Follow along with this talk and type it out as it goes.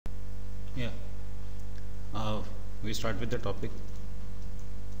Yeah, we start with the topic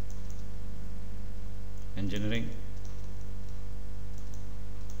engineering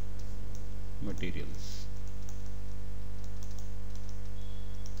materials.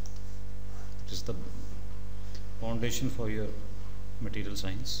 It is the foundation for your material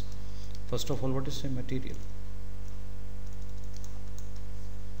science. First of all, what is a material?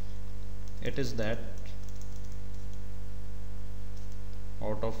 It is that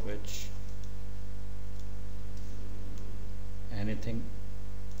out of which anything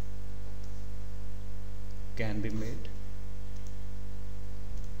can be made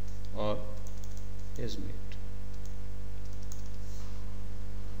or is made.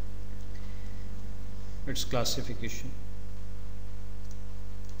 Its classification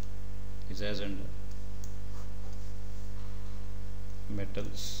is as under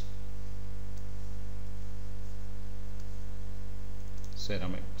metals,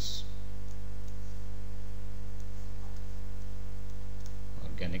 ceramics,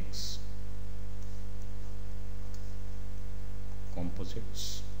 organics,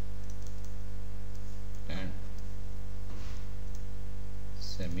 composites, and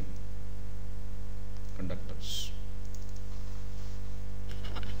semiconductors.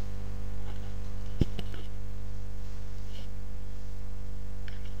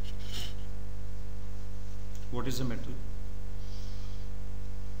 What is a metal?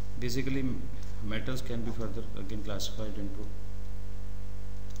 Basically, metals can be further again classified into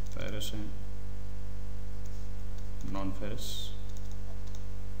ferrous and non-ferrous.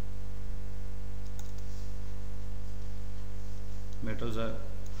 Metals are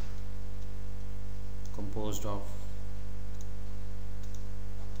composed of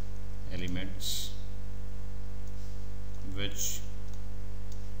elements which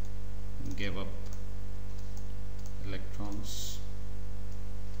give up electrons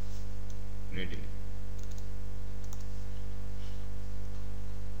readily.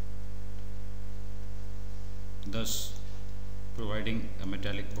 Thus providing a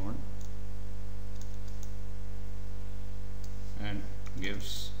metallic bond and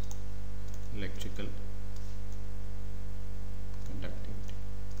gives electrical conductivity.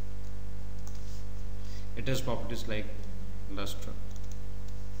 It has properties like luster,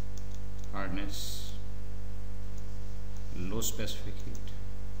 hardness, low specific heat,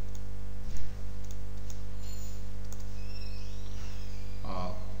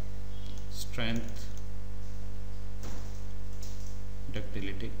 strength,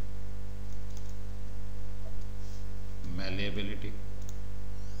 ductility, malleability,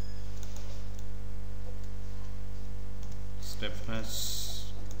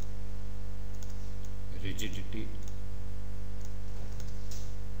 stiffness, rigidity,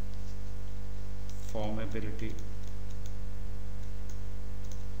 formability,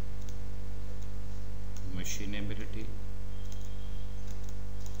 machinability,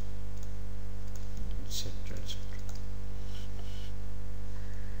 etc. etc.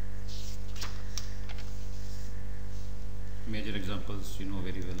 Major examples you know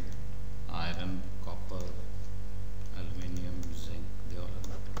very well: iron, copper, aluminium, zinc, they all are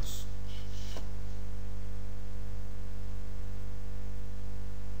metals.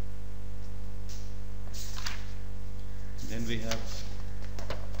 Then we have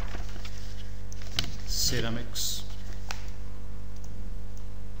ceramics.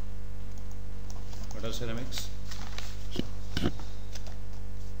 What are ceramics?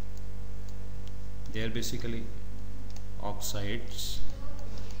 They are basically oxides,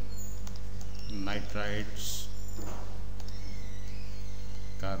 nitrides,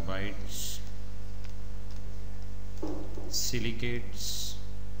 carbides, silicates,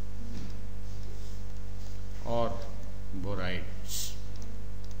 or borides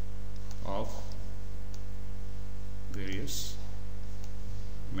of various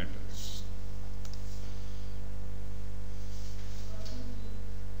metals.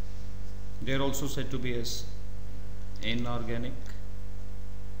 They are also said to be as inorganic,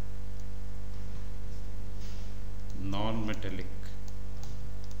 non-metallic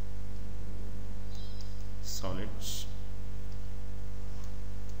solids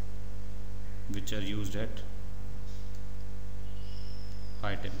which are used at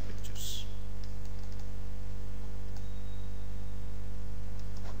high temperatures.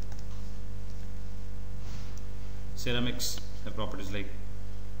 Ceramics have properties like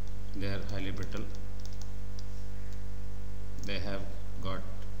they are highly brittle, they have got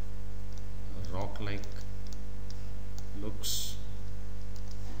rock-like looks,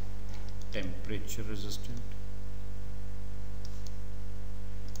 temperature resistant,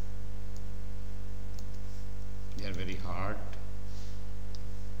 they are very hard,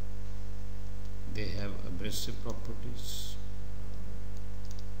 They have abrasive properties.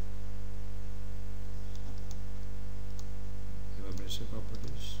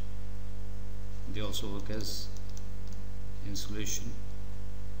 They also work as insulation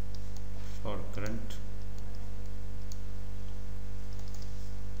for current.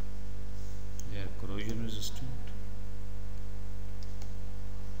 They are corrosion resistant.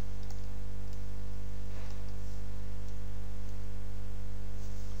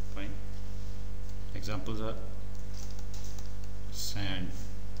 Fine. Examples are sand,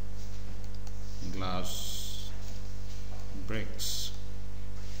 glass, bricks,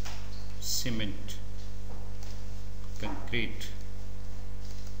 cement, concrete,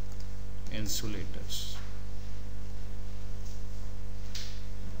 insulators.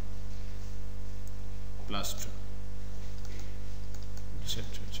 Plaster, etc.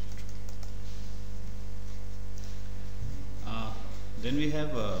 Then we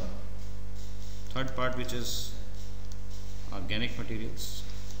have a third part, which is organic materials.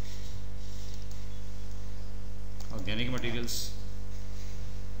 Organic materials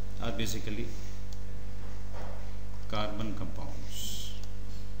are basically carbon compounds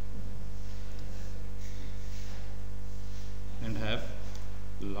and have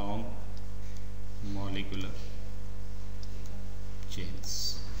long molecular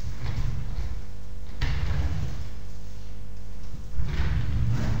chains.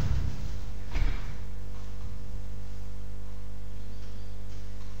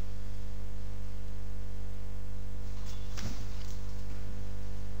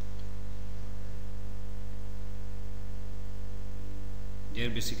 They are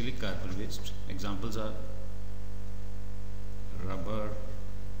basically carbon waste. Examples are rubber,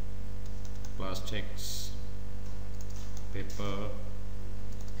 plastics, paper,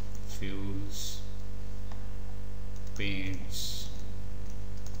 fuels, paints,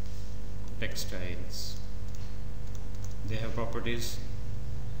 textiles. They have properties.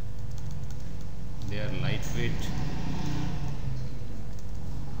 They are lightweight.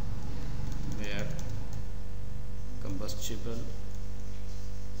 They are combustible.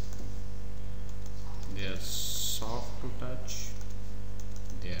 They are soft to touch.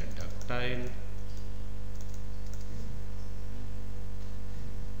 They are ductile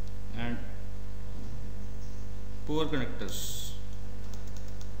and poor conductors.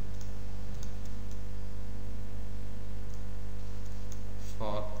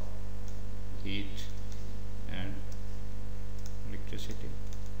 For heat and electricity,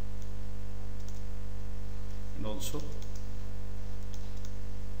 and also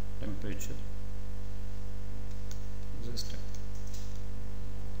temperature resistant.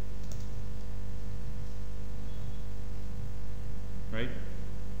 Right?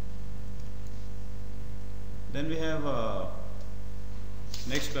 Then we have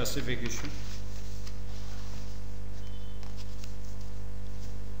next classification.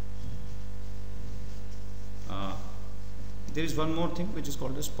 There is one more thing which is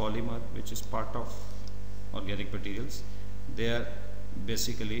called as polymer, which is part of organic materials. They are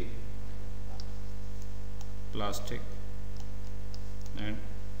basically plastic and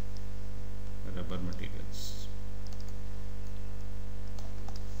rubber materials.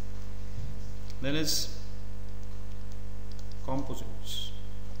 Then is composites.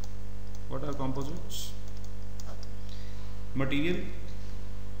 What are composites? Material.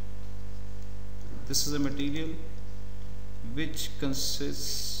 This is a material which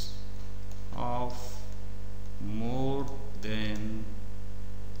consists of more than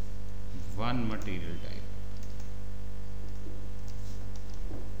one material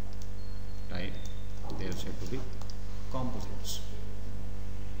type. They are said to be composites.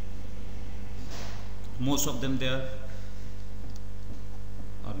 Most of them, they are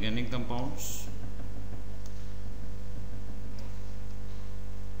organic compounds.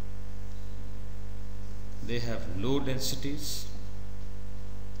 They have low densities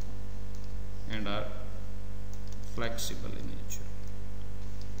and are flexible in nature.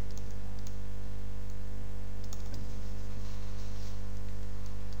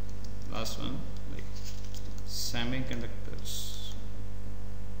 Last one, like semiconductors.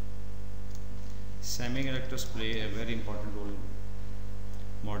 Semiconductors play a very important role in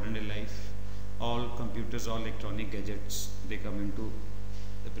modern day life. All computers, all electronic gadgets, they come into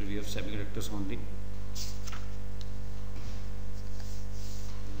the purview of semiconductors only.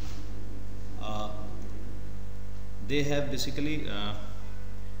 They have basically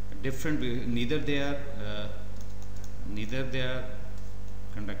different. Neither they are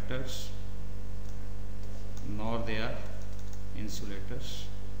conductors nor they are insulators,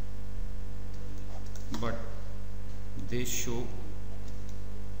 but they show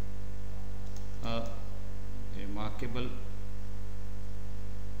remarkable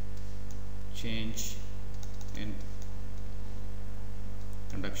change in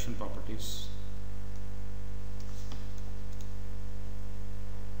conduction properties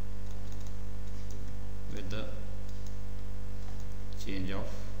with the change of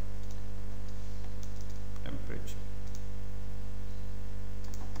temperature.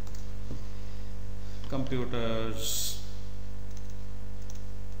 Computers,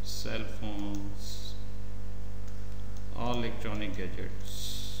 cell phones, all electronic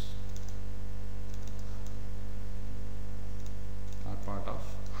gadgets are part of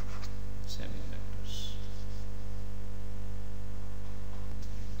semiconductors.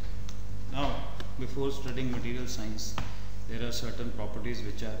 Now, before studying material science, there are certain properties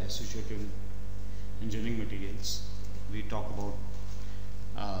which are associated with engineering materials. We talk about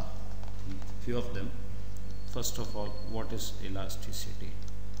few of them. First of all, what is elasticity?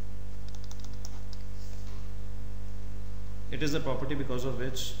 It is the property because of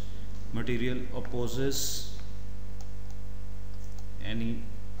which material opposes any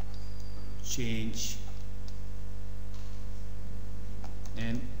change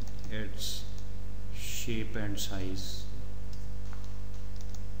in its shape and size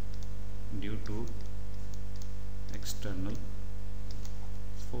due to external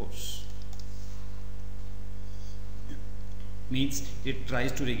force. Means it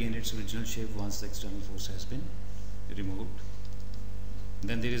tries to regain its original shape once the external force has been removed.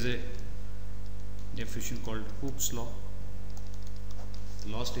 Then there is a definition called Hooke's law.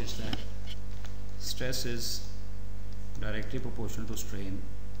 The law states that stress is directly proportional to strain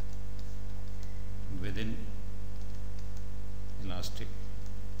within elastic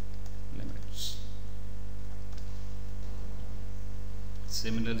limits.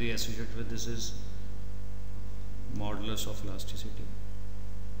 Similarly, associated with this is modulus of elasticity.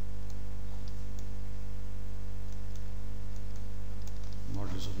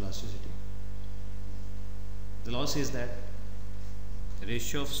 Modulus of elasticity. The law says that the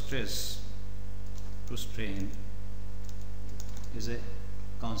ratio of stress to strain is a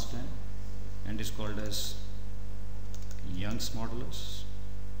constant and is called as Young's modulus,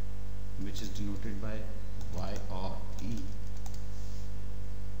 which is denoted by Y or E.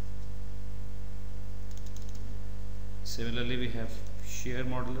 Similarly, we have shear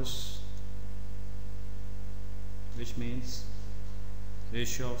modulus, which means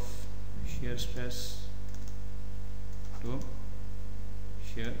ratio of shear stress to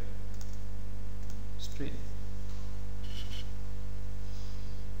shear strain.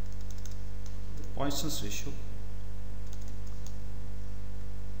 Poisson's ratio.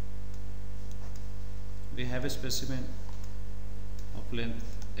 We have a specimen of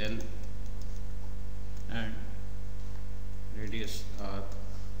length L and radius R.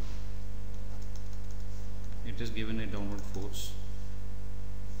 It is given a downward force.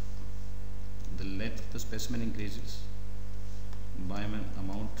 The length of the specimen increases by an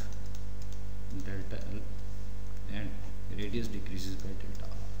amount delta L and radius decreases by delta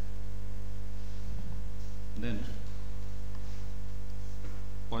R. Then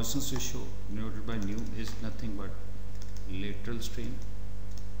Poisson's ratio denoted by nu is nothing but lateral strain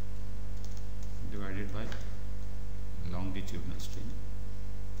divided by longitudinal strain.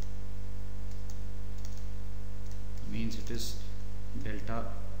 Means it is delta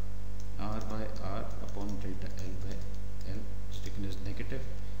R by R upon delta L by L, which is taken as negative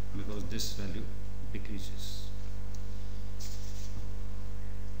because this value decreases.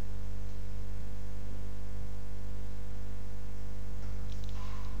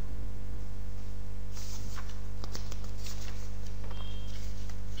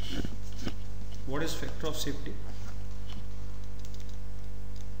 What is factor of safety?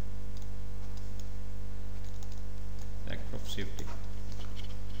 Factor of safety.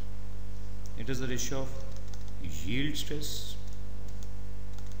 It is the ratio of yield stress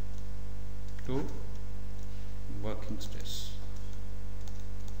to working stress.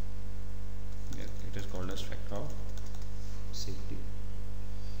 Yeah, it is called as factor of safety.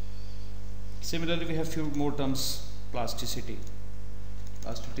 Similarly, we have few more terms. Plasticity.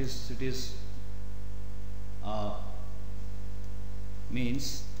 Plasticity is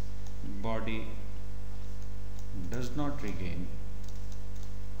means body does not regain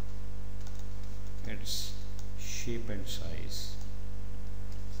its shape and size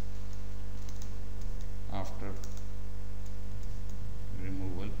after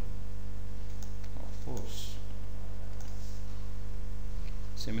removal of force.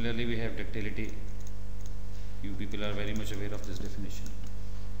 Similarly, we have ductility. You people are very much aware of this definition.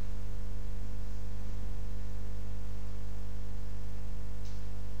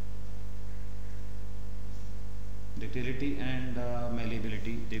 Ductility and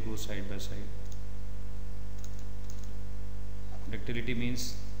malleability, they go side by side. Ductility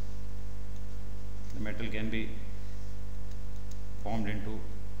means the metal can be formed into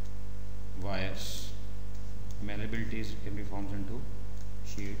wires. Malleability is can be formed into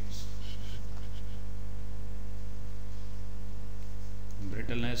sheets.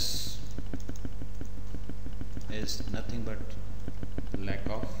 Brittleness is nothing but lack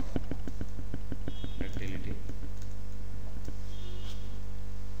of ductility.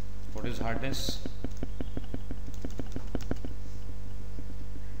 What is hardness?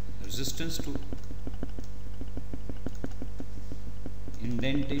 Resistance to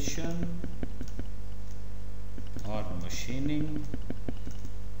indentation or machining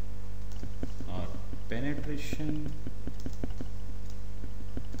or penetration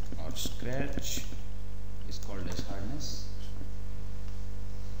or scratch is called as hardness.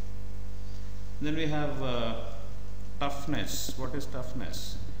 Then we have toughness. What is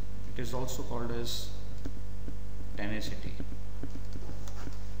toughness? It is also called as tenacity.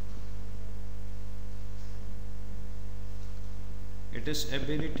 It is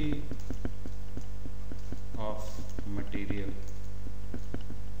ability of material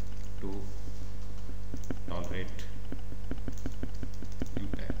to tolerate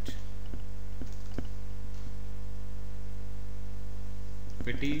impact.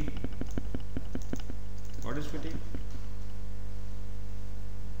 Fatigue. What is fatigue?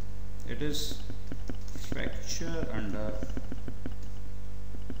 It is fracture under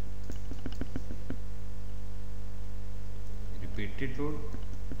repeated load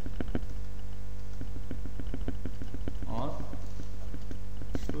or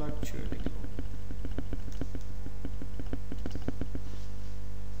fluctuating load.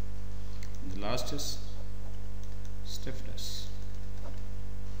 And the last is stiffness.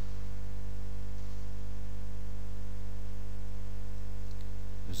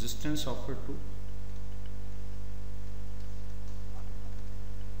 Resistance offered to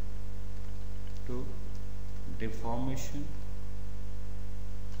deformation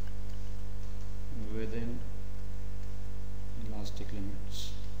within elastic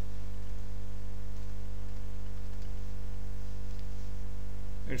limits.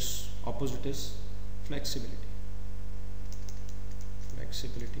 Its opposite is flexibility.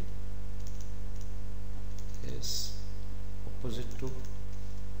 Flexibility is opposite to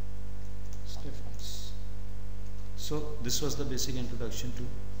stiffness. So this was the basic introduction to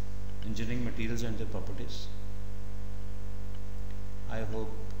engineering materials and their properties. I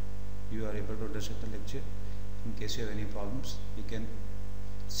hope you are able to understand the lecture. In case you have any problems, you can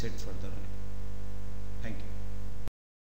sit further on. Thank you.